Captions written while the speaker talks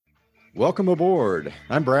Welcome aboard.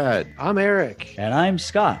 I'm Brad. I'm Eric. And I'm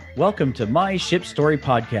Scott. Welcome to My Ship Story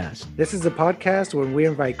Podcast. This is a podcast where we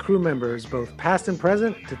invite crew members, both past and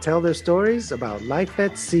present, to tell their stories about life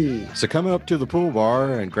at sea. So come up to the pool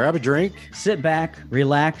bar and grab a drink. Sit back,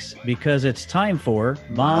 relax, because it's time for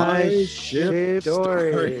My Ship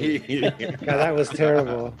Story. God, that was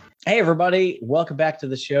terrible. Hey, everybody. Welcome back to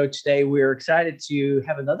the show. Today, we're excited to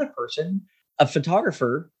have another person, a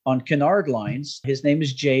photographer on Cunard Lines. His name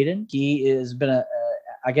is Jaden. He has been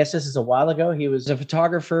I guess this is a while ago. He was a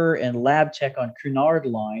photographer and lab tech on Cunard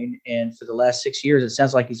Line. And for the last 6 years, it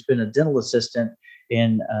sounds like he's been a dental assistant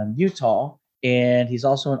in Utah. And he's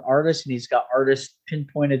also an artist, and he's got artists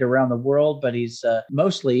pinpointed around the world, but he's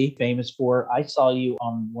mostly famous for, I saw you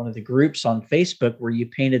on one of the groups on Facebook where you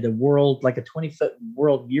painted a world, like a 20-foot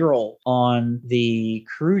world mural on the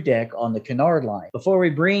crew deck on the Cunard Line. Before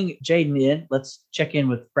we bring Jaden in, let's check in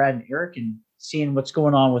with Brad and Eric and seeing what's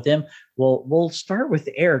going on with him. We'll start with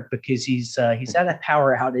Eric because he's at a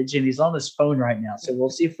power outage and he's on his phone right now. So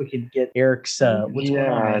we'll see if we can get Eric's what's going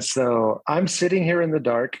on. So I'm sitting here in the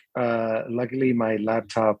dark. Luckily, my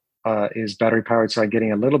laptop is battery powered, so I'm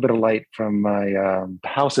getting a little bit of light from my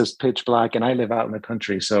house is pitch black, and I live out in the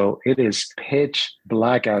country, so it is pitch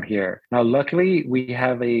black out here. Now, luckily, we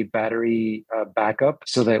have a battery backup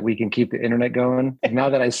so that we can keep the internet going. Now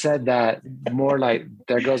that I said that, more like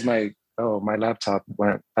there goes my laptop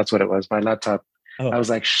went. That's what it was. My laptop. Oh. I was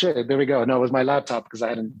like, shit, there we go. No, it was my laptop because I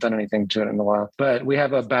hadn't done anything to it in a while. But we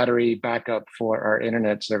have a battery backup for our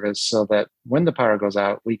internet service so that when the power goes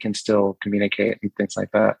out, we can still communicate and things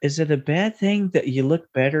like that. Is it a bad thing that you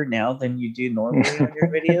look better now than you do normally on your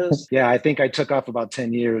videos? Yeah, I think I took off about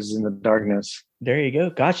 10 years in the darkness. There you go.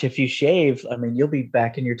 Gosh, if you shave, I mean, you'll be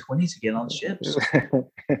back in your 20s again on ships.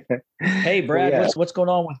 Hey, Brad, yeah. What's going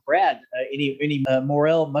on with Brad? Any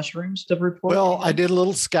morel mushrooms to report? Well, I did a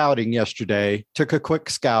little scouting yesterday. Took a quick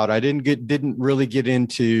scout. I didn't really get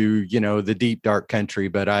into, the deep dark country,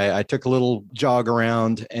 but I took a little jog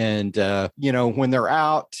around, and when they're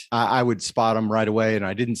out, I would spot them right away, and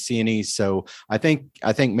I didn't see any. So I think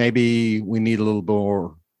maybe we need a little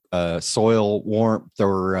more soil warmth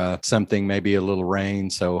or something, maybe a little rain.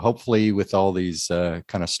 So hopefully with all these kind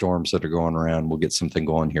of storms that are going around, we'll get something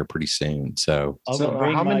going here pretty soon. So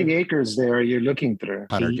how many acres there are you looking through?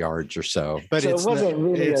 100 yards or so. But it wasn't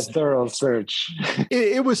really a thorough search.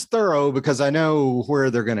 It was thorough because I know where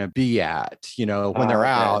they're going to be at, when they're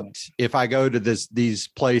out. If I go to these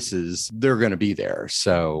places, they're going to be there.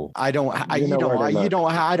 So I don't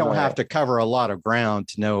have to cover a lot of ground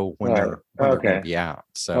to know when they're going to be out.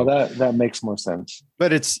 So that makes more sense.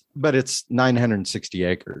 But it's 960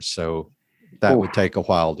 acres, so that would take a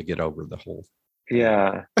while to get over the whole.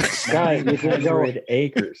 Yeah, Scott, you can go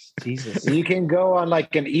acres. Jesus, you can go on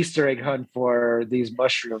like an Easter egg hunt for these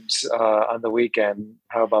mushrooms on the weekend.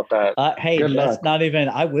 How about that? Hey, good that's luck. Not even.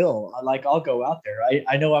 I will. I'll go out there.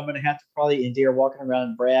 I know I'm going to have to probably endure walking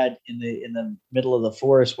around Brad in the middle of the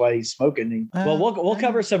forest while he's smoking. Well, we'll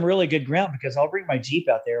cover some really good ground because I'll bring my Jeep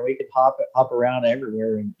out there. We can hop around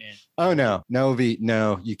everywhere. And oh no,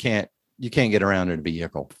 you can't. You can't get around in a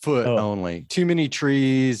vehicle. Foot only. Too many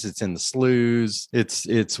trees. It's in the sloughs. This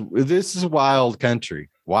is wild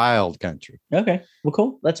country. Wild country. Okay. Well,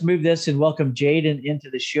 cool. Let's move this and welcome Jaden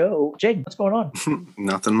into the show. Jaden, what's going on?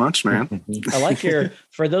 Nothing much, man. I like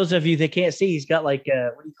for those of you that can't see, he's got like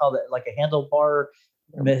what do you call that? Like a handlebar,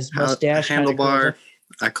 his mustache. Handlebar.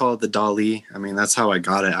 I call it the Dali. I mean, that's how I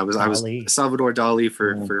got it. I was Salvador Dali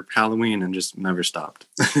for Halloween and just never stopped.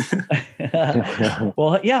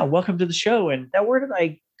 Well, yeah, welcome to the show. And now, where did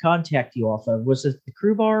I contact you off of? Was it the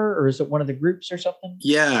Crew Bar or is it one of the groups or something?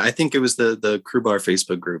 Yeah, I think it was the Crew Bar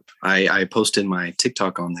Facebook group. I posted my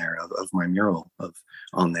TikTok on there of my mural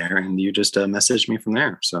on there, and you just messaged me from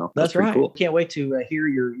there. So that's right. Cool. Can't wait to hear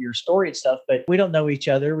your story and stuff. But we don't know each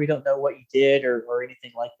other. We don't know what you did or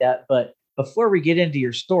anything like that. But before we get into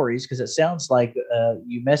your stories, because it sounds like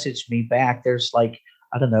you messaged me back, there's like,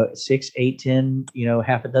 I don't know, 6, 8, 10,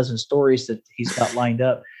 half a dozen stories that he's got lined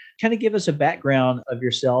up. Kind of give us a background of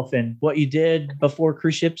yourself and what you did before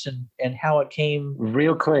cruise ships and how it came.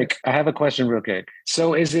 Real quick, I have a question real quick.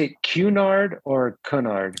 So is it Cunard or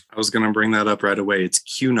Cunard? I was going to bring that up right away. It's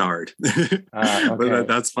Cunard. Okay. But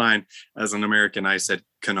that's fine. As an American, I said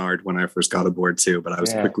Cunard when I first got aboard too, but I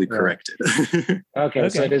was quickly corrected. Okay,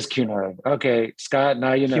 so it is Cunard. Okay, Scott,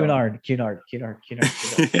 now you know. Cunard.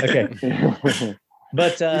 Okay.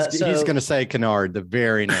 But he's going to say Cunard the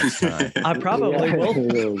very next time. I probably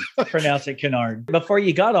will pronounce it Cunard. Before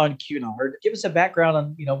you got on Cunard, give us a background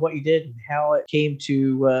on what you did and how it came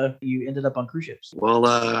to you ended up on cruise ships. Well,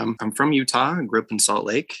 I'm from Utah. I grew up in Salt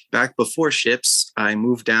Lake. Back before ships, I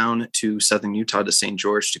moved down to Southern Utah to St.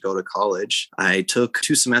 George to go to college. I took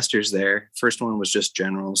 2 semesters there. First one was just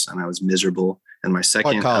generals, and I was miserable. And my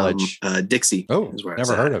second, what college? Dixie. Oh,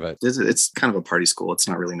 never heard of it. It's kind of a party school. It's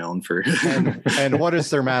not really known for. and what is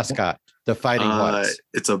their mascot? The Fighting what?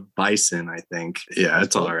 It's a bison, I think. Yeah,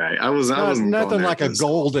 it's all right. I wasn't nothing like a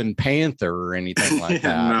golden panther or anything like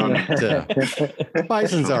that. No.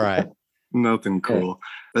 Bison's all right. Nothing cool.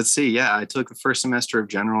 Let's see. Yeah, I took the first semester of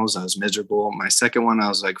generals. I was miserable. My second one, I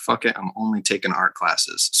was like, fuck it. I'm only taking art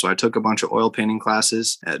classes. So I took a bunch of oil painting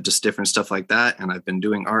classes, just different stuff like that. And I've been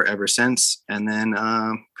doing art ever since. And then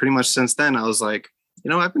pretty much since then, I was like,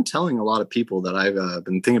 I've been telling a lot of people that I've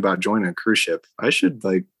been thinking about joining a cruise ship. I should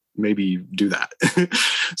maybe do that.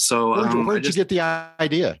 So where'd you get the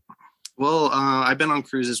idea? Well, I've been on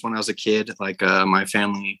cruises when I was a kid. My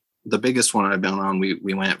family, the biggest one I've been on,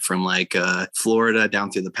 we went from Florida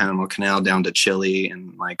down through the Panama Canal down to Chile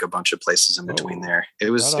and a bunch of places in between there.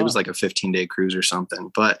 It was like a 15-day cruise or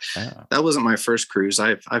something, but that wasn't my first cruise.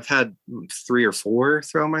 I've had 3 or 4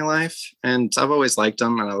 throughout my life, and I've always liked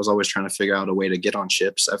them, and I was always trying to figure out a way to get on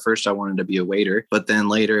ships. At first I wanted to be a waiter, but then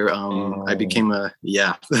later I became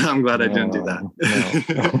I'm glad I didn't do that.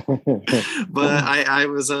 But I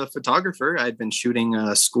was a photographer. I'd been shooting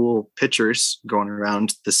school pictures going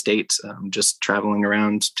around the state, just traveling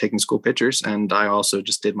around taking school pictures, and I also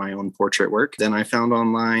just did my own portrait work. Then I found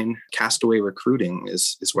online Castaway Recruiting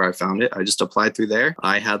is where I found it. I just applied through there.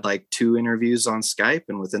 I had 2 interviews on Skype,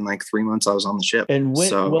 and within 3 months I was on the ship. And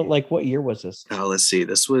what year was this? Let's see.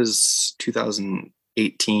 This was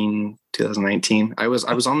 2018, 2019. I was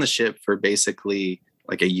on the ship for basically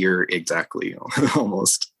a year exactly,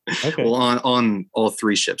 almost. Okay. Well, on all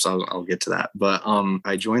 3 ships, I'll get to that. But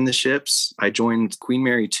I joined the ships. I joined Queen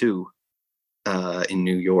Mary 2 in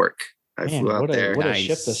New York. I flew out there. What a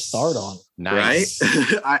ship to start on. Nice.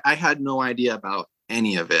 Right? I had no idea about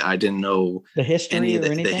any of it. I didn't know the history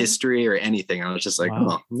the history or anything. I was just like, wow.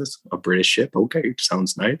 Oh, this is a British ship. Okay,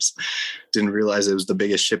 sounds nice. Didn't realize it was the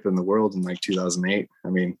biggest ship in the world in 2008. I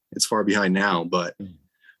mean, it's far behind now, but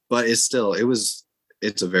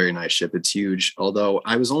it's a very nice ship. It's huge. Although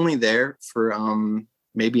I was only there for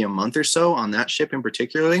maybe a month or so on that ship in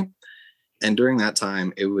particularly. And during that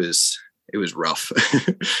time, it was rough.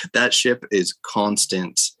 That ship is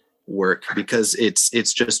constant work because it's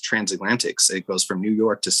just transatlantics. It goes from New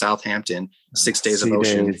York to Southampton, 6 days of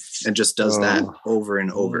ocean, and just does that over and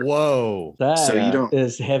over. Whoa. That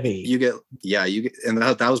is heavy. You get, and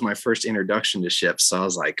that was my first introduction to ships. So I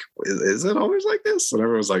was like, is it always like this? And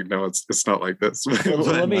everyone was like, no, it's not like this.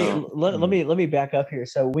 Let me back up here.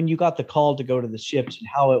 So when you got the call to go to the ships and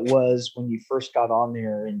how it was when you first got on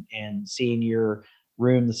there and seeing your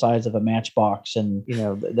room the size of a matchbox, and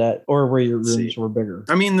that, or where your rooms were bigger?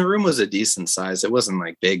 I mean, the room was a decent size. It wasn't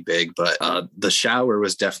big, but the shower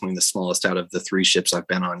was definitely the smallest out of the 3 ships I've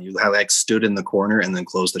been on. You stood in the corner and then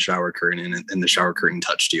closed the shower curtain, and the shower curtain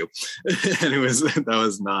touched you. And that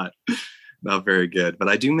was not very good. But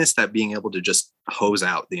I do miss that, being able to just hose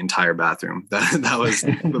out the entire bathroom. That was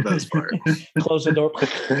the best part. Close the door.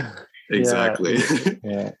 Exactly.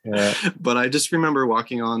 Yeah. But I just remember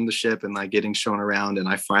walking on the ship and getting shown around, and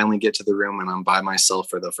I finally get to the room and I'm by myself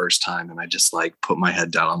for the first time, and I just put my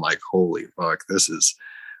head down. I'm like, holy fuck, this is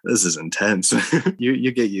intense.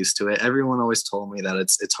 You get used to it. Everyone always told me that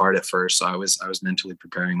it's hard at first, so I was mentally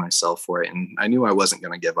preparing myself for it, and I knew I wasn't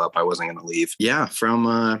going to give up. I wasn't going to leave. Yeah, from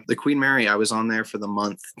the Queen Mary, I was on there for the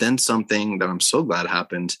month. Then something that I'm so glad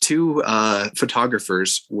happened. 2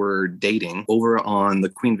 photographers were dating over on the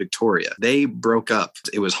Queen Victoria. They broke up.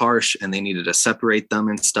 It was harsh, and they needed to separate them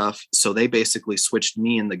and stuff. So they basically switched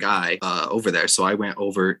me and the guy over there. So I went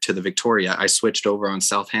over to the Victoria. I switched over on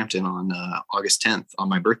Southampton on August 10th on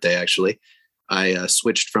my birthday, actually. I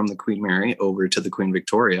switched from the Queen Mary over to the Queen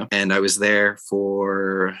Victoria, and I was there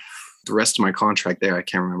for the rest of my contract there. I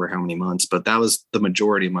can't remember how many months, but that was the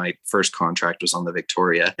majority of my first contract was on the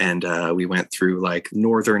Victoria. And we went through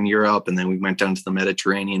Northern Europe, and then we went down to the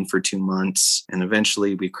Mediterranean for 2 months. And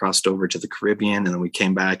eventually we crossed over to the Caribbean, and then we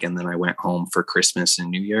came back, and then I went home for Christmas and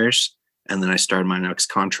New Year's. And then I started my next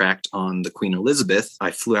contract on the Queen Elizabeth.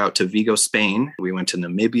 I flew out to Vigo, Spain. We went to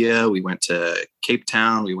Namibia. We went to Cape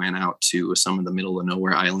Town. We went out to some of the middle of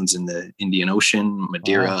nowhere islands in the Indian Ocean,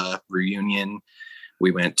 Madeira, Reunion.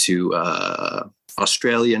 We went to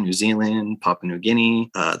Australia, New Zealand, Papua New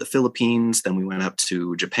Guinea, the Philippines. Then we went up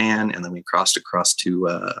to Japan, and then we crossed across to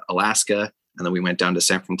Alaska. And then we went down to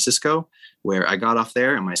San Francisco, where I got off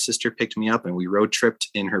there and my sister picked me up and we road tripped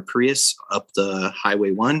in her Prius up the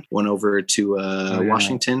Highway 1, went over to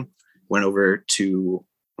Washington, went over to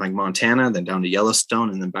like Montana, then down to Yellowstone,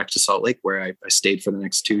 and then back to Salt Lake, where I stayed for the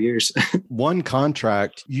next 2 years. One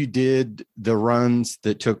contract, you did the runs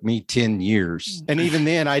that took me 10 years. And even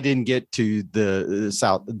then I didn't get to the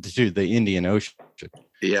south, to the Indian Ocean.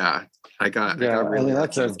 Yeah. I got really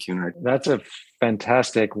lucky with Cunard. That's a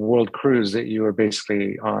fantastic world cruise that you were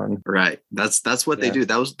basically on. Right. That's what they do.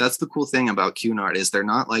 That's the cool thing about Cunard is they're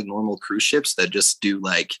not like normal cruise ships that just do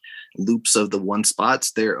like loops of the one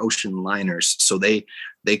spots. They're ocean liners. So they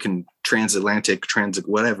can transatlantic, transit,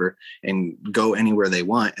 whatever, and go anywhere they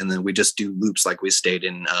want. And then we just do loops. Like we stayed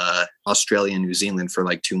in Australia and New Zealand for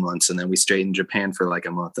like 2 months. And then we stayed in Japan for like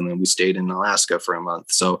a month. And then we stayed in Alaska for a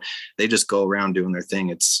month. So they just go around doing their thing.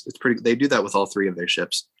 It's pretty, they do that with all 3 of their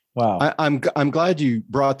ships. Wow. I'm glad you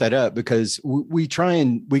brought that up because we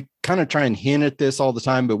kind of try and hint at this all the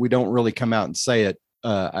time, but we don't really come out and say it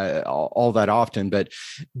all that often. But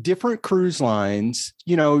different cruise lines,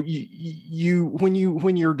 you know, when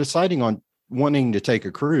you're deciding on wanting to take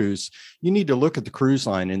a cruise, you need to look at the cruise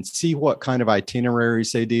line and see what kind of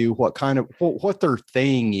itineraries they do, what their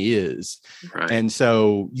thing is. Right. And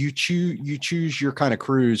so you choose your kind of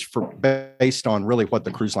cruise based on really what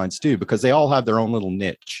the cruise lines do, because they all have their own little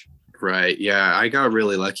niche. Right. Yeah. I got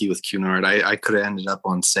really lucky with Cunard. I could have ended up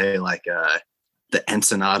on, say, like the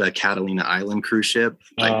Ensenada Catalina Island cruise ship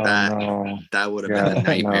like that. No. That would have been a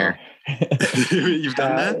nightmare. No. You've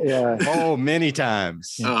done that? Yeah. Oh, many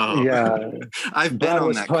times. Oh. Yeah. I've been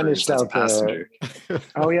on that cruise as a passenger.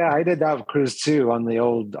 Oh yeah, I did that cruise too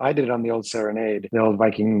I did it on the old Serenade, the old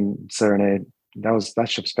Viking Serenade. That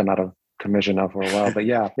ship's been out of commission now for a while, but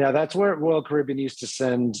yeah, that's where Royal Caribbean used to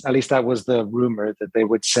send, at least that was the rumor, that they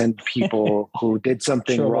would send people who did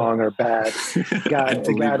something wrong or bad got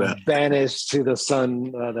banished to the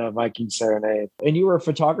sun, the Viking Serenade. And you were a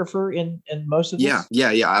photographer in most of this?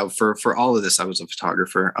 Yeah. For all of this, I was a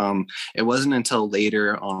photographer. It wasn't until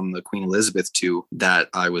later on the Queen Elizabeth II that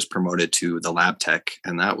I was promoted to the lab tech,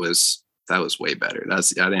 and that was way better. I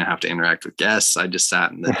didn't have to interact with guests. I just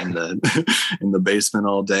sat in the basement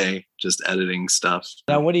all day, just editing stuff.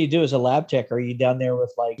 Now, what do you do as a lab tech? Are you down there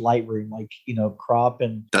with like Lightroom, like, you know, crop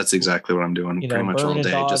and? That's exactly what I'm doing. Pretty much all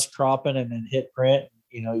day, just cropping and then hit print.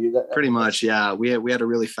 You know, pretty much. Yeah. We had a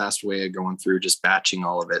really fast way of going through just batching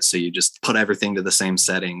all of it. So you just put everything to the same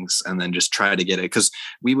settings and then just try to get it. Cause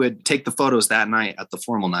we would take the photos that night at the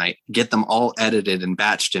formal night, get them all edited and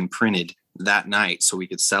batched and printed that night so we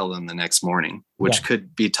could sell them the next morning, which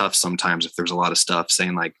could be tough sometimes if there's a lot of stuff.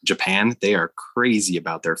 Saying like Japan, they are crazy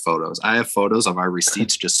about their photos. I have photos of our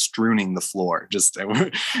receipts just strewing the floor. Just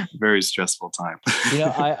a very stressful time. You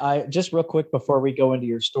know, I just real quick before we go into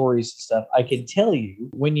your stories and stuff, I can tell you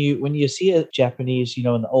when you see a Japanese, you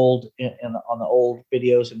know, on the old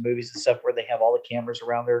videos and movies and stuff where they have all the cameras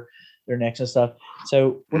around their necks and stuff.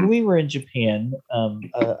 So when we were in Japan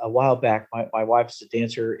a while back, my wife is a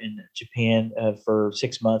dancer in Japan for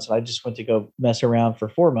 6 months, and I just went to go mess around for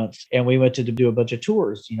 4 months. And we went to do a bunch of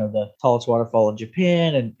tours, you know, the tallest waterfall in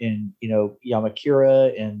Japan and you know,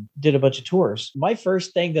 Yamakura, and did a bunch of tours. My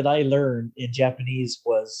first thing that I learned in Japanese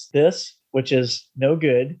was this, which is no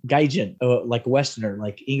good, gaijin, like Westerner,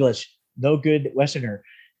 like English, no good Westerner.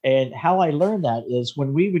 And how I learned that is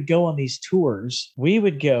when we would go on these tours, we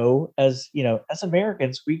would go as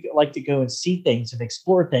Americans, we like to go and see things and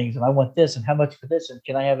explore things. And I want this, and how much for this? And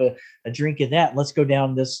can I have a drink of that? Let's go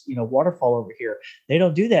down this, you know, waterfall over here. They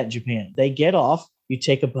don't do that in Japan. They get off, you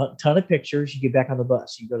take a ton of pictures, you get back on the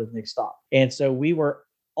bus, you go to the next stop. And so we were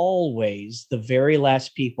always the very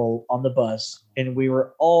last people on the bus, and we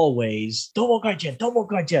were always domo gaijin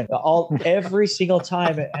every single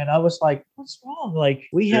time. And I was like, what's wrong? Like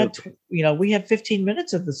we had 15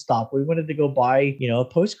 minutes of the stop. We wanted to go buy, you know, a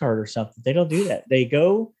postcard or something. They don't do that. They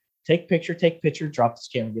go take picture, drop the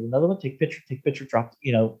camera, get another one, take picture, drop,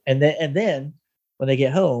 you know, and then when they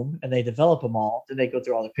get home and they develop them all, then they go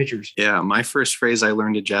through all the pictures. Yeah, my first phrase I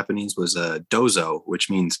learned in Japanese was dozo, which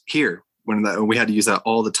means here. When we had to use that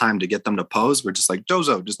all the time to get them to pose, we're just like,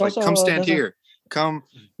 dozo, just like, come stand here, come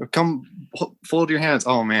fold your hands.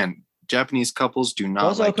 Oh man, Japanese couples do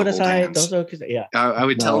not like to hold hands. I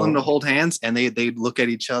would tell them to hold hands, and they'd look at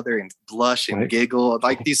each other and blush and giggle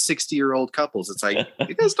like these 60-year-old couples. It's like,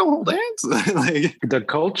 you guys don't hold hands. Like, the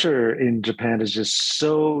culture in Japan is just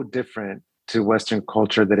so different to Western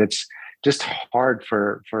culture that it's just hard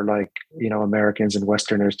for like, you know, Americans and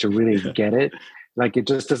Westerners to really get it. Like, it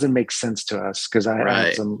just doesn't make sense to us, because I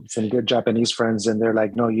have some good Japanese friends, and they're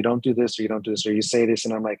like, no, you don't do this, or you don't do this, or you say this.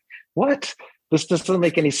 And I'm like, what? this doesn't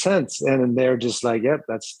make any sense. And they're just like, yep,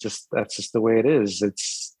 that's just the way it is.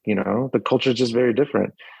 It's, the culture is just very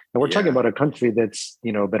different. And we're talking about a country that's,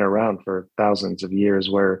 been around for thousands of years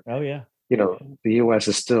where, oh yeah, the U.S.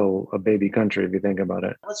 is still a baby country if you think about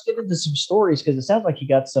it. Let's get into some stories because it sounds like you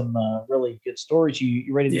got some really good stories.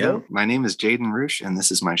 You ready to go? My name is Jaden Roosh, and this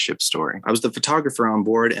is my ship story. I was the photographer on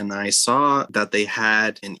board, and I saw that they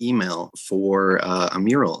had an email for a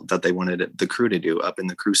mural that they wanted the crew to do up in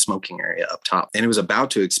the crew smoking area up top. And it was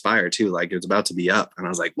about to expire too. Like it was about to be up. And I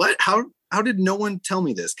was like, what? How did no one tell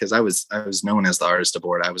me this? Because I was known as the artist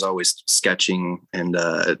aboard. I was always sketching and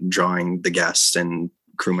drawing the guests and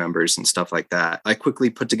crew members and stuff like that. I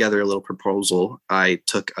quickly put together a little proposal. I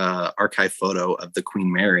took an archive photo of the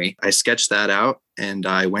Queen Mary. I sketched that out and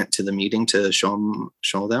I went to the meeting to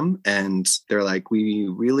show them. And they're like, we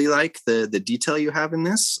really like the detail you have in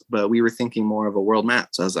this, but we were thinking more of a world map.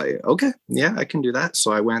 So I was like, okay, yeah, I can do that.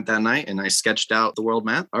 So I went that night and I sketched out the world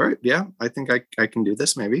map. All right, yeah, I think I can do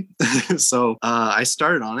this maybe. So I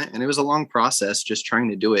started on it and it was a long process just trying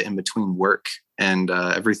to do it in between work and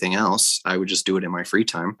everything else. I would just do it in my free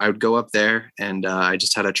time. I would go up there and I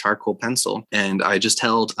just had a charcoal pencil and I just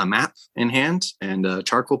held a map in hand and a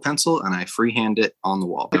charcoal pencil and I freehand it on the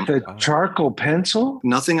wall. With a charcoal pencil?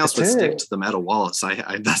 Nothing else would stick to the metal wall. So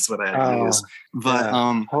I that's what I had to use. But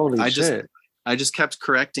holy shit. I just kept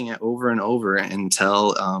correcting it over and over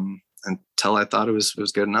until I thought it was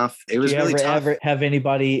good enough. It was really tough. Ever have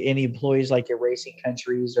any employees like erasing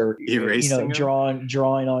countries or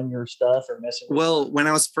drawing on your stuff or messing with Well, when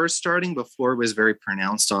I was first starting, before it was very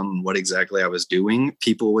pronounced on what exactly I was doing,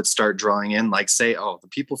 people would start drawing in, like say, oh, the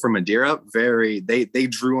people from Madeira, they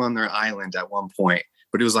drew on their island at one point,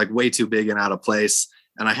 but it was like way too big and out of place.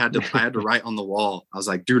 And I had to write on the wall. I was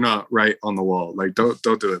like, do not write on the wall. Like, don't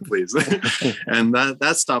do it, please. And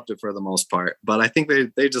that stopped it for the most part. But I think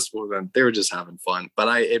they were just having fun.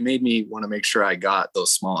 But it made me want to make sure I got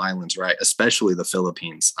those small islands right, especially the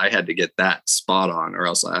Philippines. I had to get that spot on or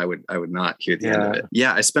else I would not hear the end of it.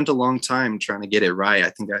 Yeah, I spent a long time trying to get it right. I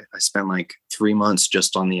think I spent like 3 months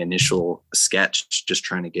just on the initial sketch, just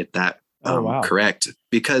trying to get that correct.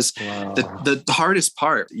 Because the hardest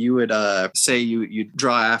part, you would say you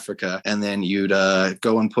draw Africa and then you'd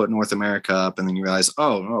go and put North America up and then you realize,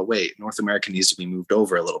 oh wait, North America needs to be moved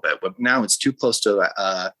over a little bit. But now it's too close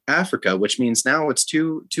to Africa, which means now it's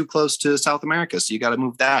too close to South America. So you got to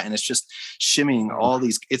move that. And it's just shimmying all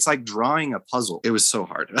these. It's like drawing a puzzle. It was so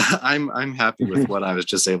hard. I'm happy with what I was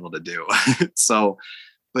just able to do.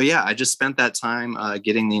 But yeah, I just spent that time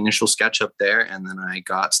getting the initial sketch up there. And then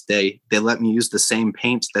they let me use the same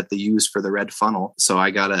paint that they use for the red funnel. So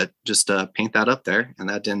I got to just paint that up there. And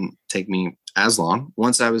that didn't take me as long.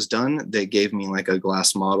 Once I was done, they gave me like a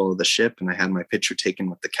glass model of the ship and I had my picture taken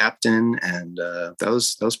with the captain. And that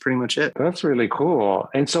was pretty much it. That's really cool.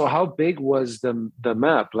 And so how big was the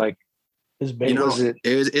map? Like,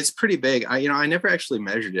 it's pretty big. I never actually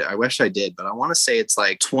measured it. I wish I did, but I want to say it's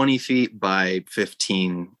like 20 feet by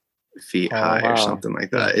 15 feet high or something like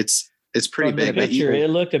that. It's pretty big. Picture, it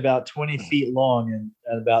looked about 20 feet long and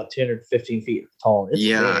about 10 or 15 feet tall. It's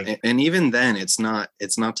big. And even then, it's not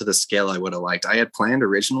to the scale I would have liked. I had planned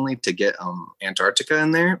originally to get Antarctica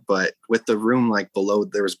in there, but with the room like below,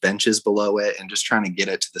 there was benches below it, and just trying to get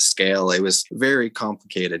it to the scale, it was very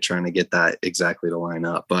complicated trying to get that exactly to line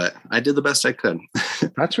up. But I did the best I could.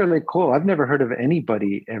 That's really cool. I've never heard of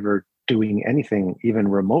anybody ever doing anything even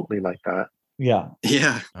remotely like that. Yeah.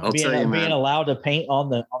 I'll tell you, man. Being allowed to paint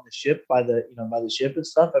on the ship by the ship and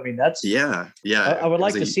stuff. I mean, that's I would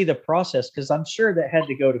like to see the process because I'm sure that had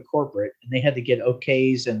to go to corporate and they had to get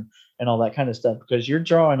OKs and all that kind of stuff because you're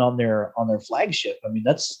drawing on their flagship. I mean,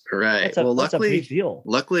 that's right. That's a big deal.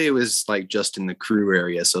 Luckily, it was like just in the crew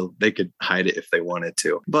area, so they could hide it if they wanted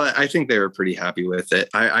to. But I think they were pretty happy with it.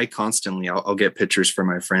 I constantly, I'll get pictures for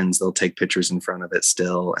my friends. They'll take pictures in front of it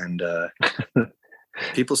still, and.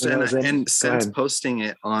 People say, and since posting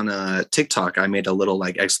it on TikTok, I made a little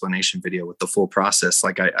like explanation video with the full process.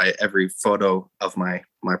 Like I every photo of my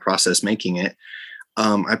process making it,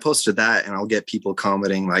 I posted that, and I'll get people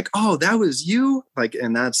commenting like, "Oh, that was you!" Like,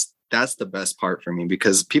 and that's the best part for me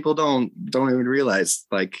because people don't even realize,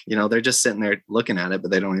 like, they're just sitting there looking at it, but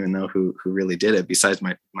they don't even know who really did it besides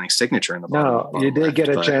my signature in the bottom. No, you did get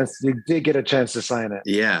a chance. You did get a chance to sign it.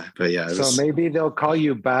 Yeah, but yeah. So maybe they'll call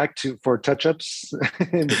you back for touch-ups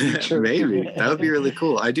in the future. Maybe that would be really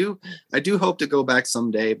cool. I do hope to go back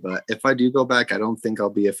someday, but if I do go back, I don't think I'll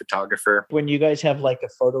be a photographer. When you guys have like a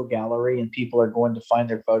photo gallery and people are going to find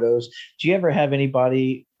their photos, do you ever have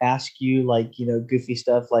anybody ask you like, goofy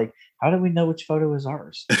stuff like, how do we know which photo is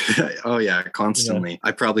ours? Oh yeah, constantly.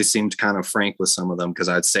 I probably seemed kind of frank with some of them because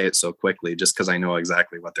I'd say it so quickly just because I know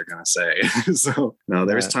exactly what they're going to say. So no,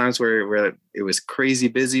 there's times where it was crazy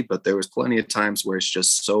busy, but there was plenty of times where it's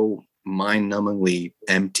just so mind-numbingly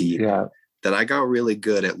empty that I got really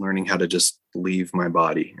good at learning how to just leave my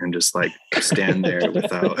body and just like stand there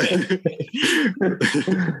without. Did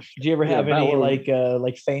you ever have any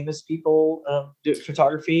like famous people do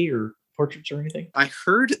photography or portraits or anything? I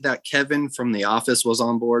heard that Kevin from The Office was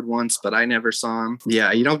on board once, but I never saw him.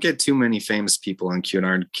 Yeah, you don't get too many famous people on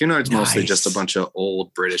Cunard. Cunard's mostly just a bunch of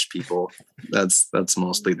old British people. That's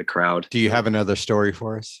mostly the crowd. Do you have another story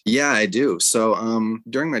for us? Yeah, I do. So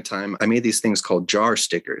during my time, I made these things called jar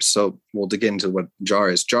stickers. So to get into what jar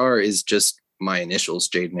is just my initials,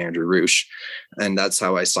 Jaden Andrew Roosh. And that's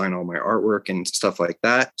how I sign all my artwork and stuff like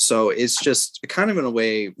that. So it's just kind of in a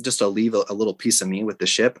way, just to leave a little piece of me with the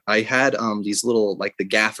ship. I had these little, like the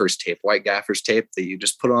gaffer's tape, white gaffer's tape that you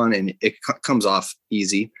just put on and it comes off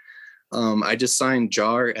easy. I just signed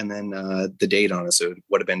jar and then the date on it. So it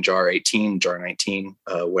would have been jar 18, jar 19,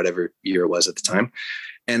 whatever year it was at the time.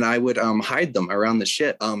 And I would hide them around the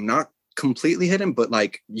ship. Not completely hidden, but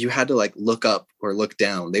like you had to like look up or look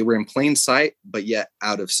down. They were in plain sight, but yet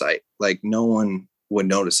out of sight. Like no one would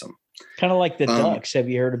notice them. Kind of like the ducks. Have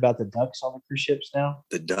you heard about the ducks on the cruise ships now?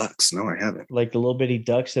 The ducks? No, I haven't. Like the little bitty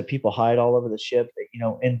ducks that people hide all over the ship,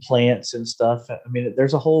 in plants and stuff. I mean,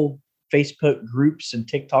 there's a whole Facebook groups and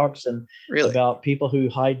TikToks and about people who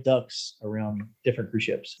hide ducks around different cruise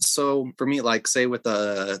ships. So for me, like say with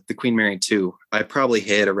the Queen Mary 2, I probably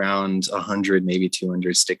hit around 100, maybe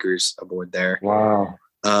 200 stickers aboard there. Wow.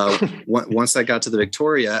 Once I got to the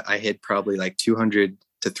Victoria, I hit probably like 200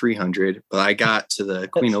 to 300, but I got to the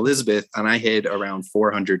Queen Elizabeth and I hid around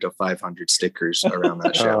 400 to 500 stickers around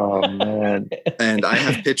that ship. Oh man. And I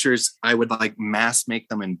have pictures. I would like mass make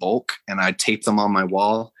them in bulk and I'd tape them on my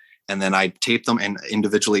wall. And then I tape them and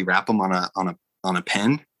individually wrap them on a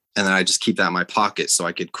pen. And then I just keep that in my pocket so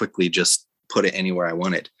I could quickly just put it anywhere I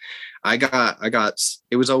wanted. I got,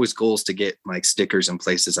 it was always goals to get like stickers in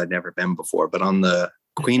places I'd never been before. But on the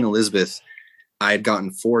Queen Elizabeth, I had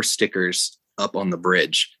gotten 4 stickers up on the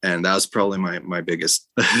bridge. And that was probably my biggest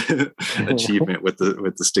achievement with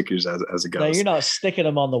the stickers as it goes. Now you're not sticking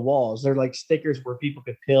them on the walls. They're like stickers where people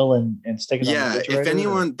could peel and stick it on the refrigerator. If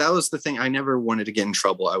anyone, that was the thing. I never wanted to get in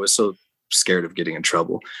trouble. I was so scared of getting in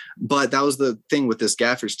trouble. But that was the thing with this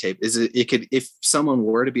gaffer's tape is it could, if someone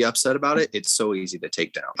were to be upset about it, it's so easy to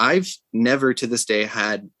take down. I've never to this day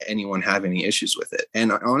had anyone have any issues with it.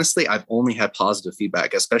 And honestly, I've only had positive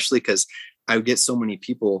feedback, especially because I would get so many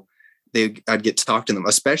people. I'd get to talk to them,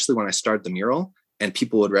 especially when I started the mural and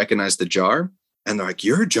people would recognize the jar and they're like,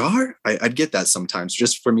 "You're a jar?" I'd get that sometimes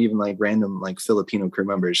just from even like random like Filipino crew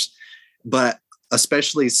members. But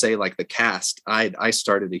especially say like the cast, I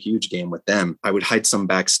started a huge game with them. I would hide some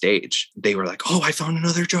backstage. They were like, "Oh, I found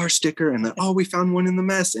another jar sticker." And then, "Oh, we found one in the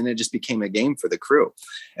mess." And it just became a game for the crew.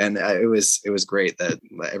 And it was great that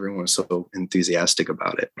everyone was so enthusiastic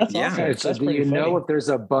about it. That's awesome. Okay, so do you know if there's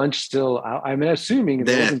a bunch still out? I'm assuming it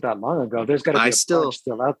wasn't that long ago. There's got to be a bunch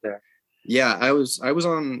still out there. Yeah, I was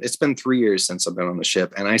on, it's been 3 years since I've been on the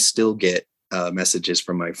ship and I still get messages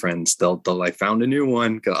from my friends. They'll like found a new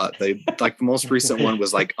one. They like the most recent one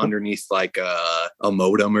was like underneath like a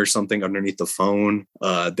modem or something underneath the phone.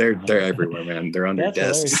 They're everywhere, man. They're under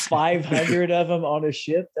desks. 500 of them on a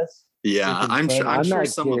ship. That's I'm sure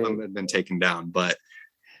some kidding. of them have been taken down, but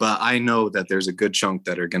I know that there's a good chunk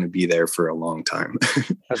that are going to be there for a long time.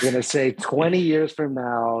 I was going to say 20 years from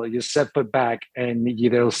now, you set foot back and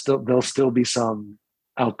there'll still be some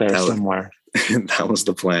out there somewhere. That was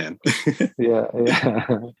the plan. Yeah.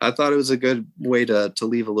 I thought it was a good way to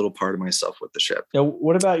leave a little part of myself with the ship. Now,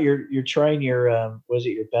 what about your trying your was it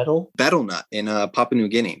your betel nut in Papua New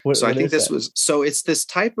Guinea? So I think this was, so it's this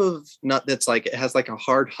type of nut that's like, it has like a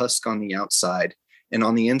hard husk on the outside. And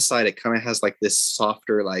on the inside, it kind of has like this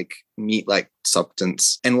softer, like meat-like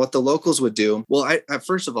substance. And what the locals would do, well,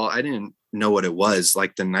 first of all, I didn't know what it was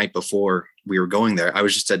like the night before we were going there. I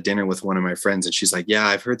was just at dinner with one of my friends and she's like, "Yeah,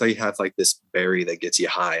 I've heard they have like this berry that gets you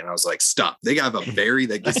high." And I was like, "Stop, they have a berry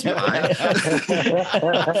that gets you high?"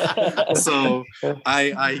 So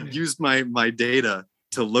I used my data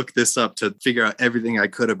to look this up to figure out everything I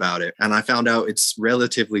could about it. And I found out it's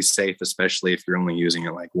relatively safe, especially if you're only using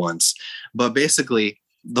it like once. But basically,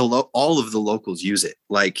 all of the locals use it.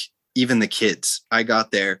 Like even the kids. I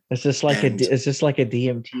got there. Is this like a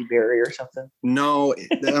DMT berry or something? No,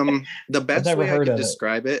 the best way I could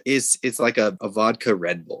describe it is it's like a vodka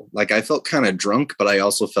Red Bull. Like I felt kind of drunk, but I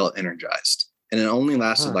also felt energized. and it only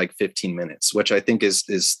lasted like 15 minutes, which I think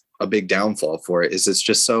is a big downfall for it. Is it's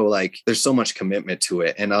just so like there's so much commitment to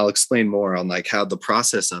it, and I'll explain more on like how the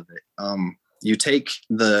process of it. You take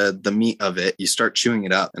the meat of it, you start chewing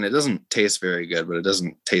it up, and it doesn't taste very good, but it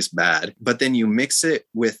doesn't taste bad. But then you mix it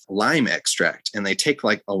with lime extract, and they take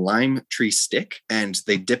like a lime tree stick and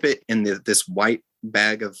they dip it in this white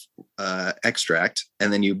bag of extract,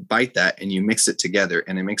 and then you bite that and you mix it together,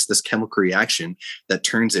 and it makes this chemical reaction that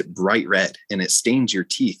turns it bright red, and it stains your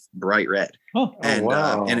teeth bright red.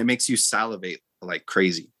 And it makes you salivate like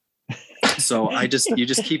crazy. So you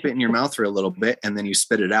just keep it in your mouth for a little bit, and then you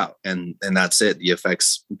spit it out, and that's it. The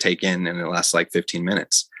effects take in, and it lasts like 15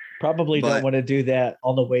 minutes. Probably don't want to do that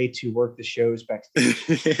on the way to work the shows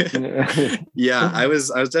backstage. Yeah, I was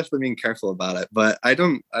definitely being careful about it, but I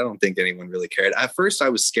don't think anyone really cared. At first I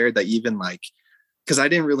was scared that even like, because I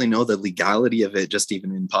didn't really know the legality of it, just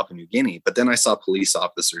even in Papua New Guinea. But then I saw police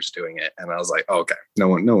officers doing it, and I was like, oh, okay, no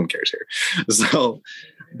one cares here. So,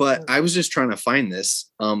 but I was just trying to find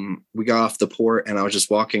this. We got off the port, and I was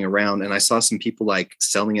just walking around, and I saw some people like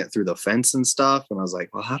selling it through the fence and stuff. And I was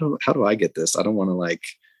like, well, how do I get this? I don't want to like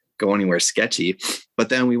go anywhere sketchy. But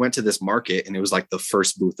then we went to this market, and it was like the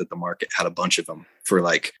first booth at the market had a bunch of them for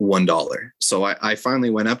like $1. So I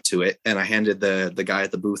finally went up to it, and I handed the guy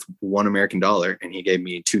at the booth $1 American, and he gave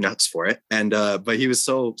me 2 nuts for it. And but he was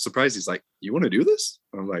so surprised. He's like, you want to do this?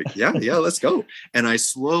 I'm like, yeah, let's go. And I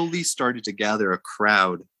slowly started to gather a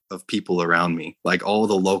crowd of people around me, like all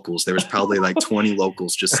the locals. There was probably like 20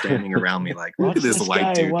 locals just standing around me, like, look at this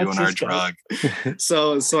white dude doing our drug.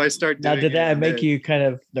 So I started doing. Now, did that make you kind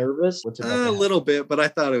of nervous? A little bit, but I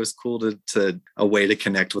thought it was cool to a way to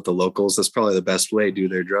connect with the locals. That's probably the best way to do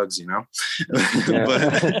their drugs, you know.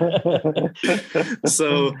 But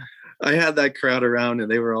so I had that crowd around, and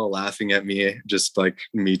they were all laughing at me, just like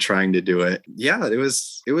me trying to do it. Yeah, it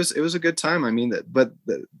was a good time. I mean,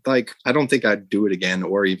 like, I don't think I'd do it again,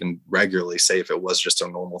 or even regularly, say if it was just a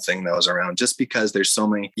normal thing that was around, just because there's so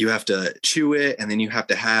many, you have to chew it, and then you have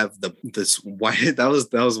to have this white, that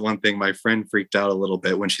was one thing. My friend freaked out a little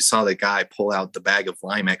bit when she saw the guy pull out the bag of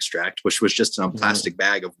lime extract, which was just in a plastic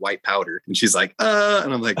bag of white powder. And she's like,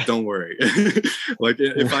 and I'm like, don't worry. Like,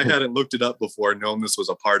 if I hadn't looked it up before, known this was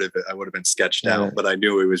a part of it, I would have been sketched out, but I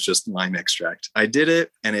knew it was just lime extract. I did it,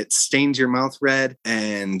 and it stains your mouth red,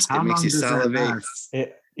 and it makes you salivate.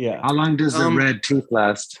 How long does the red tooth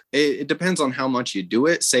last? It depends on how much you do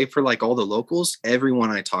it. Say for like all the locals,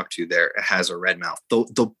 everyone I talk to there has a red mouth.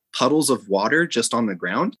 The puddles of water just on the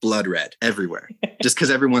ground, blood red everywhere, just because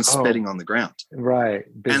everyone's spitting on the ground. Right.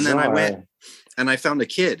 Bizarre. And then I went and I found a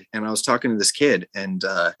kid, and I was talking to this kid, and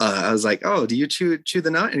I was like, oh, do you chew the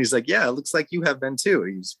nut? And he's like, yeah, it looks like you have been too.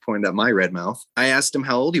 He's pointing at my red mouth. I asked him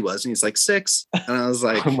how old he was, and he's like 6. And I was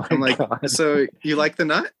like, God. So you like the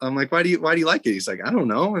nut? I'm like, why do you like it? He's like, I don't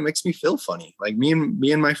know. It makes me feel funny. Like me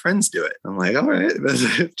and my friends do it. I'm like, all right,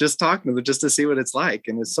 just talking to them just to see what it's like.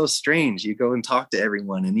 And it's so strange. You go and talk to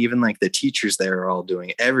everyone, and even like the teachers there are all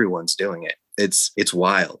doing it. Everyone's doing it. It's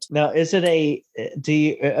wild. Now, is it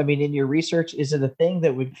in your research, is it a thing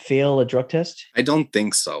that would fail a drug test? I don't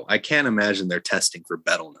think so. I can't imagine they're testing for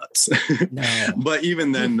betel nuts. No. But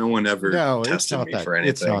even then, no one ever tested me for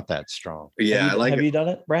anything. It's not that strong. Yeah. Have you done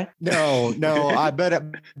it, Brad? No, I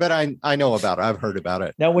bet I know about it. I've heard about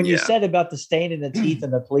it. Now, when you said about the stain in the teeth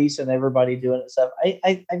and the police and everybody doing it stuff,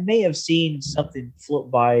 I may have seen something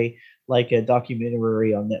float by, like a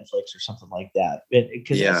documentary on Netflix or something like that,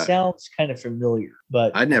 because it sounds kind of familiar,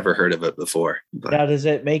 but I'd never heard of it before. But. Now, does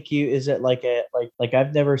it make you, is it like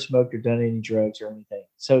I've never smoked or done any drugs or anything.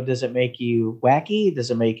 So does it make you wacky?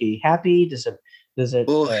 Does it make you happy? Does it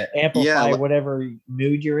amplify whatever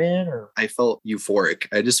mood you're in? Or I felt euphoric.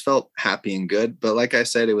 I just felt happy and good. But like I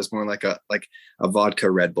said, it was more like a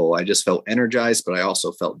vodka Red Bull. I just felt energized, but I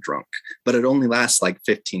also felt drunk. But it only lasts like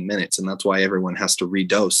 15 minutes. And that's why everyone has to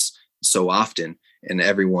redose so often, and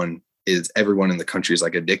everyone in the country is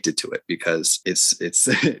like addicted to it, because it's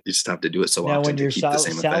you just have to do it so often. Now, when you're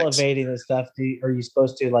salivating and stuff, are you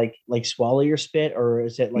supposed to like swallow your spit, or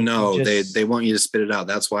is it like no? They want you to spit it out.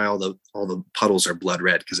 That's why all the puddles are blood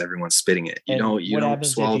red, because everyone's spitting it. You don't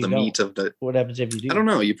swallow the meat of the. What happens if you do? I don't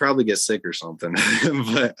know. You probably get sick or something.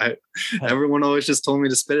 But everyone always just told me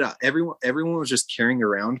to spit it out. Everyone was just carrying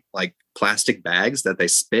around like plastic bags that they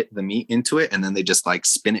spit the meat into it, and then they just like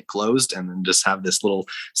spin it closed, and then just have this little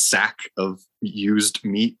sack of used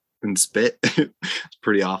meat and spit. It's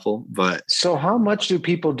pretty awful. But So how much do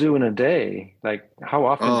people do in a day? Like how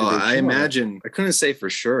often do they chew I on it? imagine, I couldn't say for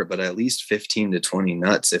sure, but at least 15 to 20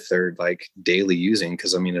 nuts if they're like daily using,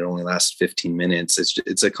 because I mean it only lasts 15 minutes.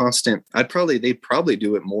 It's a constant. They'd probably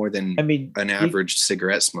do it more than I mean, an average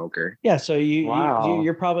cigarette smoker. yeah. So Wow.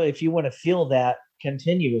 you're probably, if you want to feel that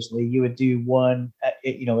continuously, you would do one,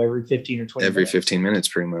 every 15 or 20 Every minutes. 15 minutes,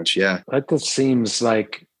 pretty much. Yeah. That just seems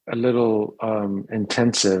like a little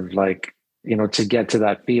intensive, like, to get to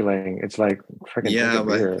that feeling. It's like freaking Yeah,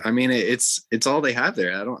 but beer. I mean, it's all they have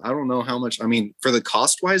there. I don't know how much. I mean, for the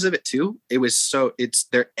cost wise of it too,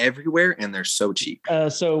 they're everywhere and they're so cheap.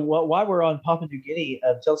 So while we're on Papua New Guinea,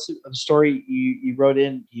 tell us a story you wrote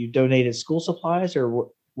in. You donated school supplies, or what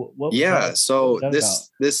was Yeah, that? so What was that about?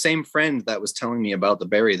 this same friend that was telling me about the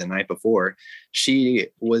berry the night before, she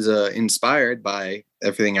was inspired by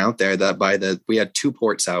everything out there. We had 2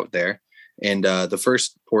 ports out there, and the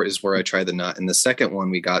first port is where I tried the nut, and the second one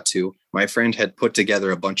we got to, my friend had put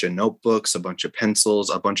together a bunch of notebooks, a bunch of pencils,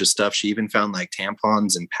 a bunch of stuff. She even found like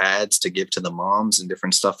tampons and pads to give to the moms and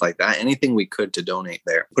different stuff like that. Anything we could to donate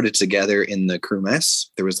there. Put it together in the crew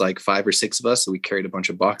mess. There was like 5 or 6 of us, so we carried a bunch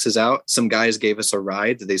of boxes out. Some guys gave us a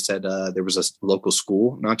ride. They said there was a local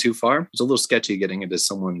school not too far. It was a little sketchy getting into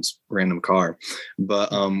someone's random car,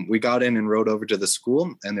 but we got in and rode over to the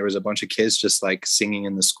school, and there was a bunch of kids just like singing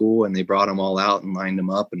in the school, and they brought them all out and lined them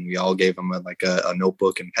up, and we all gave them a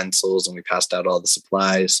notebook and pencils, and we passed out all the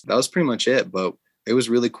supplies. That was pretty much it. But it was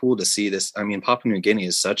really cool to see this. I mean, Papua New Guinea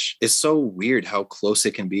it's so weird how close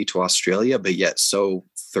it can be to Australia, but yet so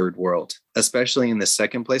third world, especially in the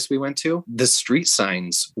second place we went to. The street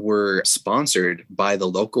signs were sponsored by the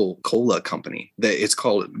local cola company. It's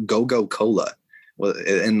called Go-Go Cola. Well,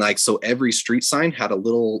 and like, so every street sign had a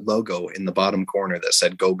little logo in the bottom corner that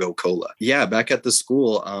said Go-Go Cola. Yeah. Back at the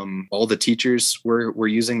school, all the teachers were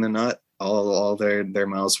using the nut. All their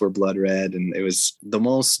mouths were blood red, and it was the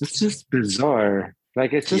most. It's just bizarre.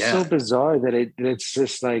 Like, it's just so Yeah. bizarre that it's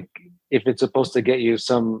just like, if it's supposed to get you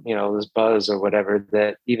some, this buzz or whatever,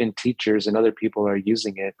 that even teachers and other people are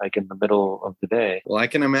using it like in the middle of the day. Well, I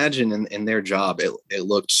can imagine in their job, it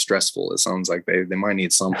looked stressful. It sounds like they might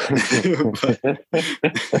need something.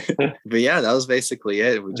 but yeah, that was basically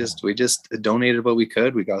it. We just donated what we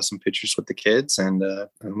could. We got some pictures with the kids, and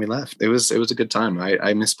we left. It was a good time.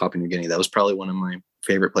 I miss Papua New Guinea. That was probably one of my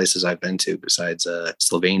favorite places I've been to, besides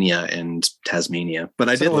Slovenia and Tasmania. But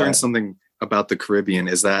I did learn something about the Caribbean,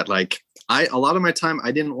 is that like a lot of my time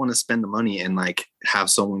I didn't want to spend the money and like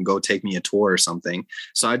have someone go take me a tour or something.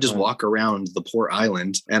 So I just walk around the port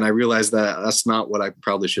island, and I realized that that's not what I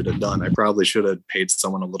probably should have done. I probably should have paid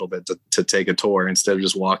someone a little bit to take a tour instead of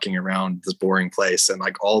just walking around this boring place. And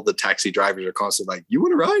like all the taxi drivers are constantly like, "You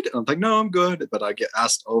want to ride?" And I'm like, "No, I'm good." But I get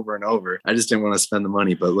asked over and over. I just didn't want to spend the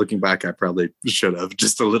money. But looking back, I probably should have,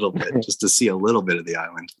 just a little bit, just to see a little bit of the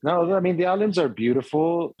island. No, I mean, the islands are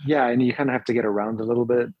beautiful. Yeah. And you kind of have to get around a little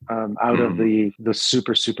bit out of the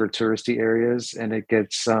super, super touristy areas. And it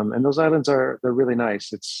gets, and those islands they're really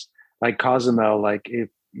nice. It's like Cozumel, like if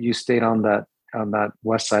you stayed on that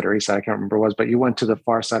west side or east side, I can't remember what it was, but you went to the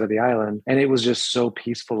far side of the island, and it was just so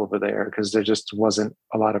peaceful over there because there just wasn't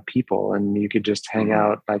a lot of people, and you could just hang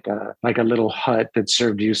out like a little hut that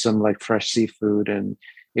served you some like fresh seafood. And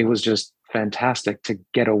it was just fantastic to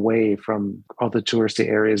get away from all the touristy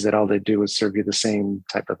areas that all they do is serve you the same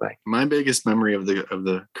type of thing. My biggest memory of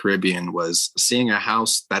the Caribbean was seeing a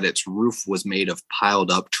house that its roof was made of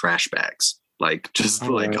piled up trash bags, like just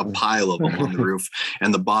like a pile of them on the roof,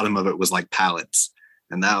 and the bottom of it was like pallets.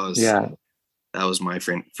 And that was my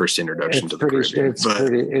first introduction to the Caribbean.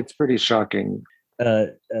 It's pretty shocking.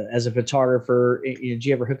 As a photographer, did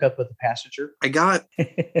you ever hook up with a passenger? I got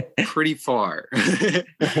pretty far.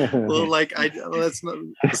 Well, like let's not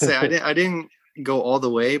say I didn't go all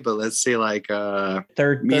the way, but let's say like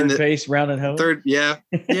third base, round and home. Third, yeah.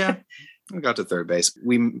 I got to third base.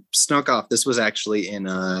 We snuck off. This was actually in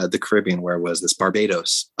the Caribbean. Where was this?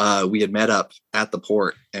 Barbados. We had met up at the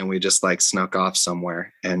port, and we just like snuck off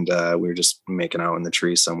somewhere, and we were just making out in the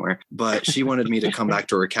trees somewhere. But she wanted me to come back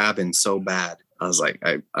to her cabin so bad. I was like,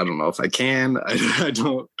 I don't know if I can. I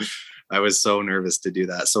don't. I was so nervous to do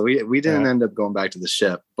that. So we didn't end up going back to the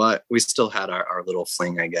ship, but we still had our little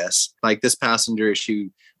fling, I guess. Like this passenger, she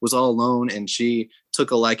was all alone, and she took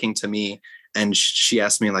a liking to me. And she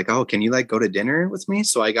asked me like, "Oh, can you like go to dinner with me?"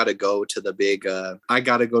 So I got to go to the big, I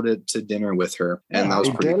got to go to dinner with her. And that was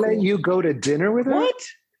pretty cool. They let you go to dinner with her? What?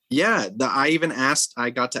 Yeah, I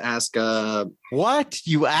got to ask What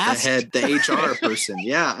you asked? the HR person.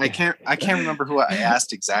 Yeah, I can't remember who I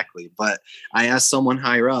asked exactly, but I asked someone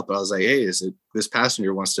higher up. I was like, "Hey, is it this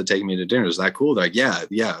passenger wants to take me to dinner? Is that cool?" They're like,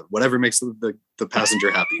 yeah, whatever makes the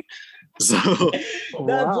passenger happy. So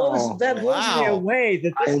that blows me away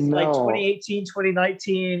that this is like 2018,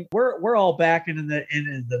 2019. We're all back in the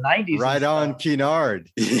 90s. Right on, Keenard.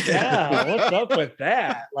 Yeah, what's up with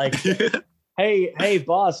that? Like, hey,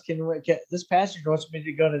 boss, can this passenger wants me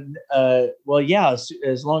to go to? Well, yeah,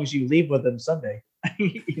 as long as you leave with them Sunday.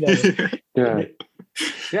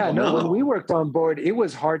 No, when we worked on board, it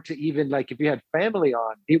was hard to even, like, if you had family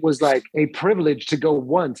on, it was like a privilege to go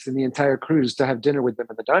once in the entire cruise to have dinner with them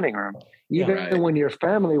in the dining room. Even when your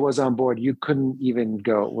family was on board, you couldn't even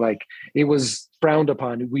go. Like, it was frowned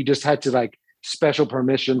upon. We just had to, like, special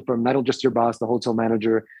permission from not just your boss, the hotel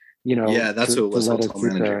manager, Yeah, that's who it was, hotel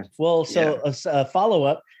manager. Well, so a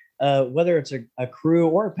follow-up, whether it's a crew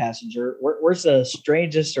or a passenger, where's the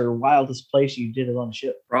strangest or wildest place you did it on the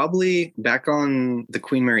ship? Probably back on the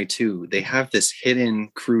Queen Mary 2, they have this hidden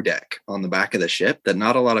crew deck on the back of the ship that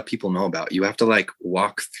not a lot of people know about. You have to like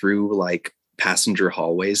walk through like passenger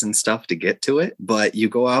hallways and stuff to get to it, but you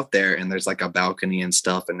go out there and there's like a balcony and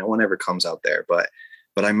stuff, and no one ever comes out there. But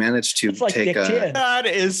I managed to take that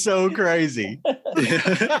is so crazy.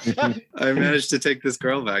 I managed to take this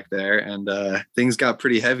girl back there, and things got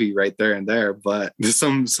pretty heavy right there and there. But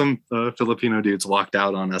some Filipino dudes walked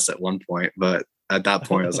out on us at one point. But at that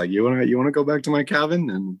point, I was like, "You want to go back to my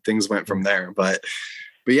cabin?" And things went from there. But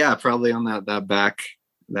yeah, probably on that back.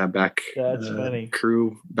 That's funny.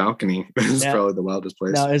 Crew balcony is probably the wildest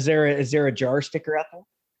place. Now, is there a jar sticker out there?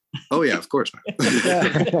 Oh yeah, of course.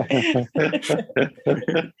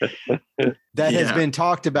 That has been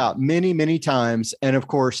talked about many, many times, and of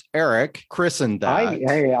course, Eric christened that.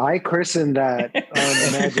 I christened that on the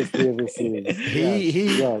Majesty of the Seas.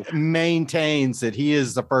 He maintains that he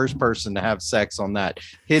is the first person to have sex on that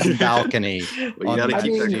hidden balcony. Well, you got to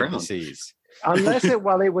keep that crown. Unless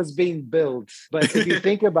while it was being built. But if you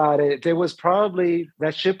think about it, there was probably,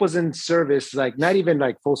 that ship was in service, like not even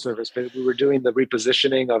like full service, but we were doing the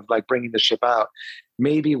repositioning of like bringing the ship out.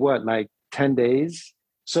 Maybe like 10 days.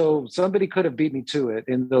 So somebody could have beat me to it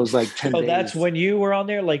in those like 10 days. Oh, that's when you were on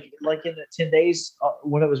there, like in the 10 days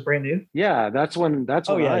when it was brand new? Yeah, that's when.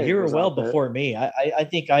 Oh yeah, you were well before me. I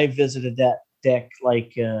think I visited that deck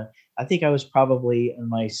like I think I was probably in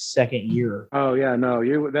my second year. Oh yeah, no,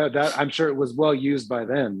 that I'm sure it was well used by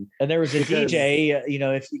then. And there was a DJ.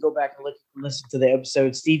 If you go back and listen to the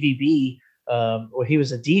episode, Stevie B, he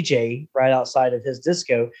was a DJ right outside of his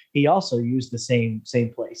disco. He also used the same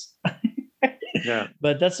place. Yeah,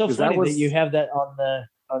 but that's so funny that you have that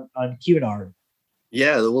on Cunard.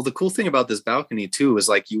 Yeah, well, the cool thing about this balcony too is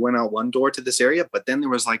like you went out one door to this area, but then there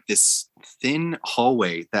was like this thin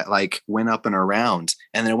hallway that like went up and around,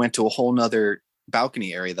 and then it went to a whole nother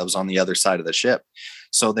balcony area that was on the other side of the ship.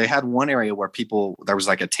 So they had one area where there was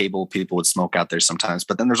like a table, people would smoke out there sometimes,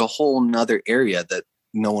 but then there's a whole nother area that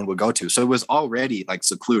no one would go to. So it was already like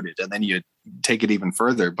secluded, and then you take it even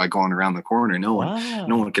further by going around the corner. No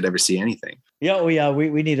one could ever see anything. Yeah,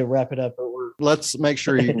 we need to wrap it up. But let's make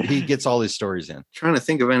sure he gets all his stories in. Trying to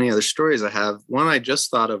think of any other stories I have. One I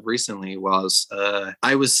just thought of recently was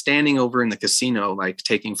I was standing over in the casino, like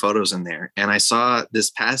taking photos in there, and I saw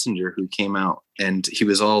this passenger who came out, and he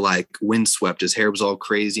was all like windswept. His hair was all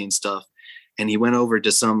crazy and stuff. And he went over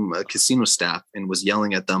to some casino staff and was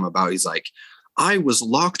yelling at them about, he's like, I was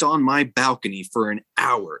locked on my balcony for an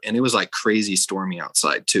hour, and it was like crazy stormy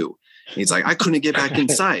outside too. He's like, I couldn't get back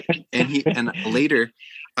inside. And later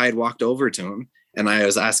I had walked over to him and I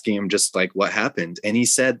was asking him just like what happened. And he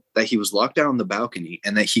said that he was locked down on the balcony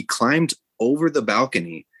and that he climbed over the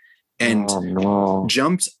balcony and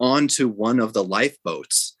jumped onto one of the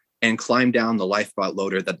lifeboats and climbed down the lifeboat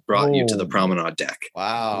loader that brought you to the promenade deck.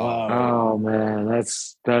 Wow. Oh man,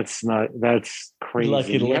 that's crazy.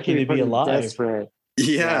 Lucky to be alive. Desperate.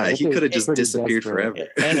 Yeah, he could have just disappeared forever.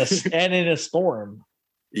 and in a storm.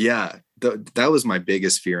 Yeah, that was my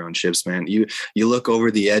biggest fear on ships, man. You look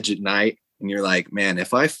over the edge at night and you're like, man,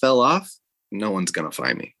 if I fell off, no one's gonna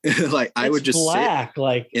find me. Like I would just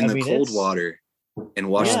sit in the cold water and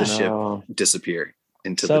watch the ship disappear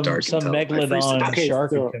into the dark. Some megalodon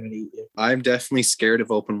shark would come and eat you. I'm definitely scared of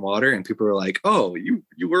open water, and people are like, "Oh, you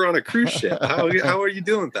were on a cruise ship. How are you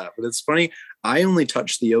doing that?" But it's funny. I only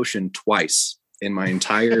touched the ocean twice in my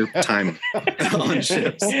entire time on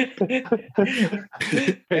ships.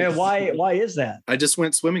 And why is that? I just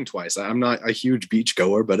went swimming twice. I'm not a huge beach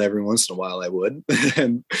goer, but every once in a while I would.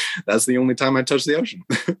 And that's the only time I touched the ocean.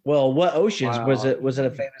 Well, what oceans? Was it a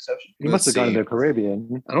famous ocean? You must have gone to the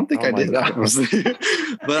Caribbean. I don't think I did that.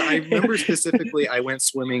 But I remember specifically I went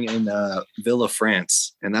swimming in Villa,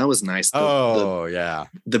 France, and that was nice. Yeah.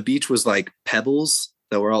 The beach was like pebbles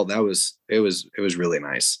that were all, it was really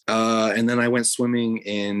nice. And then I went swimming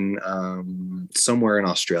in somewhere in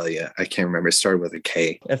Australia. I can't remember. It started with a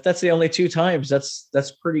K. If that's the only 2 times, that's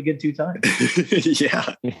pretty good 2 times.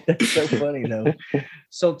 Yeah. That's so funny though.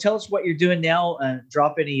 So tell us what you're doing now.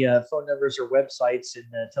 Drop any phone numbers or websites, and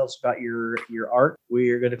tell us about your art.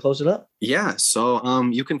 We're going to close it up. Yeah. So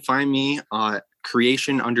you can find me at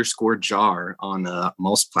creation_jar on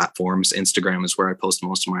most platforms. Instagram is where I post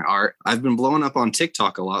most of my art. I've been blowing up on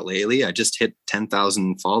TikTok a lot lately. I just hit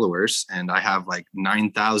 10,000 followers and I have like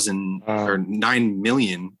 9,000 or 9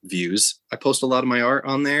 million views. I post a lot of my art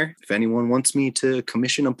on there. If anyone wants me to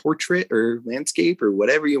commission a portrait or landscape or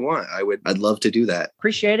whatever you want, I'd love to do that.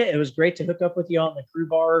 Appreciate it. It was great to hook up with you on the Crew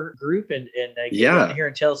Bar group and get on here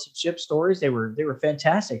and tell some ship stories. They were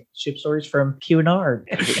fantastic ship stories from Cunard.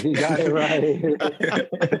 You got it right.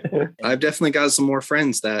 I've definitely got some more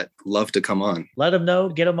friends that love to come on. Let them know.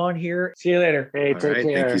 Get them on here. See you later. Hey, take care.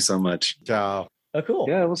 Thank you so much. Ciao. Oh, cool.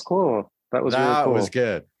 Yeah, it was cool. That was really cool. Was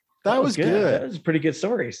good. That was good. That was pretty good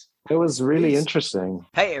stories. It was really interesting.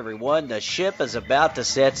 Hey everyone, the ship is about to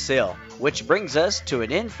set sail, which brings us to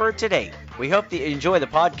an end for today. We hope that you enjoy the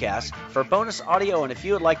podcast. For bonus audio, and if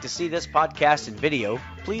you would like to see this podcast in video,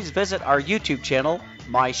 please visit our YouTube channel,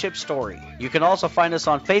 My Ship Story. You can also find us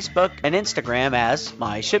on Facebook and Instagram as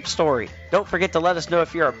My Ship Story. Don't forget to let us know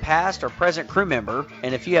if you're a past or present crew member,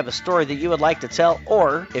 and if you have a story that you would like to tell,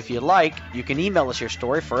 or if you like, you can email us your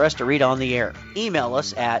story for us to read on the air. Email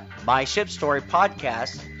us at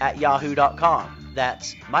myshipstorypodcast@yahoo.com.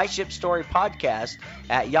 That's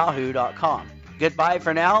myshipstorypodcast@yahoo.com. Goodbye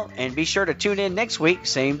for now, and be sure to tune in next week,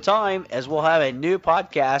 same time, as we'll have a new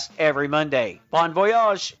podcast every Monday. Bon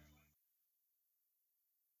voyage!